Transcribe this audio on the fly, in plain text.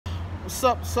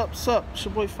What's up? It's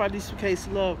your boy Friday Case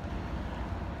Love.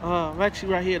 I'm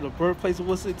actually right here at the birthplace of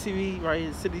wutshood TV, right here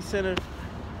in City Center,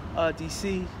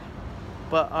 DC.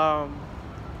 But I'm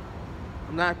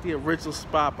not at the original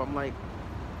spot. But I'm like,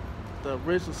 the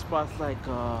original spot's like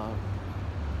I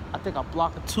think a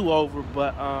block or two over.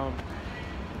 But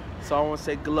so I want to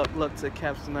say good luck to the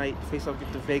Caps tonight. Face off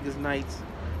against the Vegas Knights,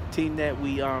 team that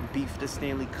we beat for the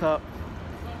Stanley Cup.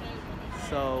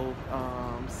 So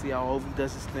see how Ovi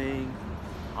does his thing.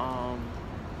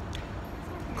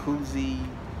 Kuzi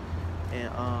and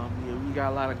yeah, we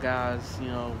got a lot of guys,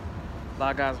 a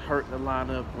lot of guys hurt in the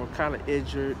lineup. We're kind of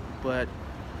injured, but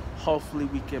hopefully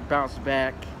we can bounce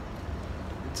back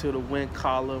into the win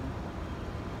column,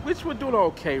 which we're doing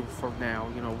okay for now.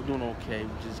 We're doing okay.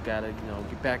 We just gotta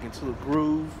get back into the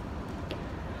groove,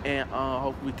 and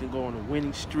hopefully we can go on a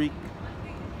winning streak.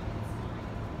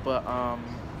 But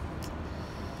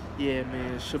yeah,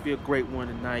 man, it should be a great one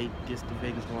tonight against the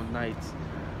Vegas Golden Knights.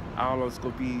 I don't know, it's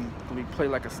gonna be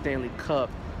played like a Stanley Cup,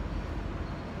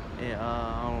 and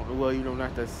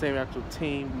not the same actual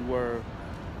team we were.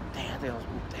 Damn, that was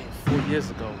 4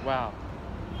 years ago. Wow,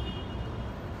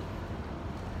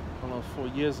 I don't know, 4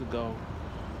 years ago.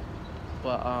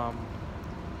 But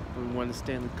we won the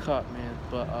Stanley Cup, man.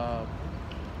 But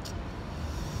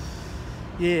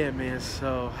yeah, man.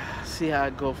 So see how I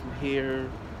go from here.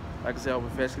 Like I said,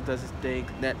 Ovechkin does his thing,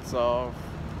 nets off.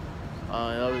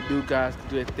 And other new guys can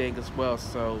do their thing as well.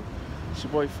 So it's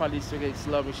your boy Friday Case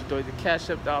Love. You should do the cash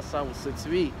up the outside with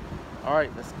 6-3. All right,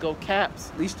 let's go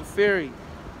Caps. Leash the Fury.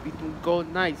 Beat them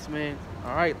Golden Knights, man.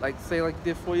 All right, like you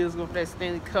did 4 years ago for that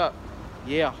Stanley Cup.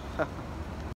 Yeah.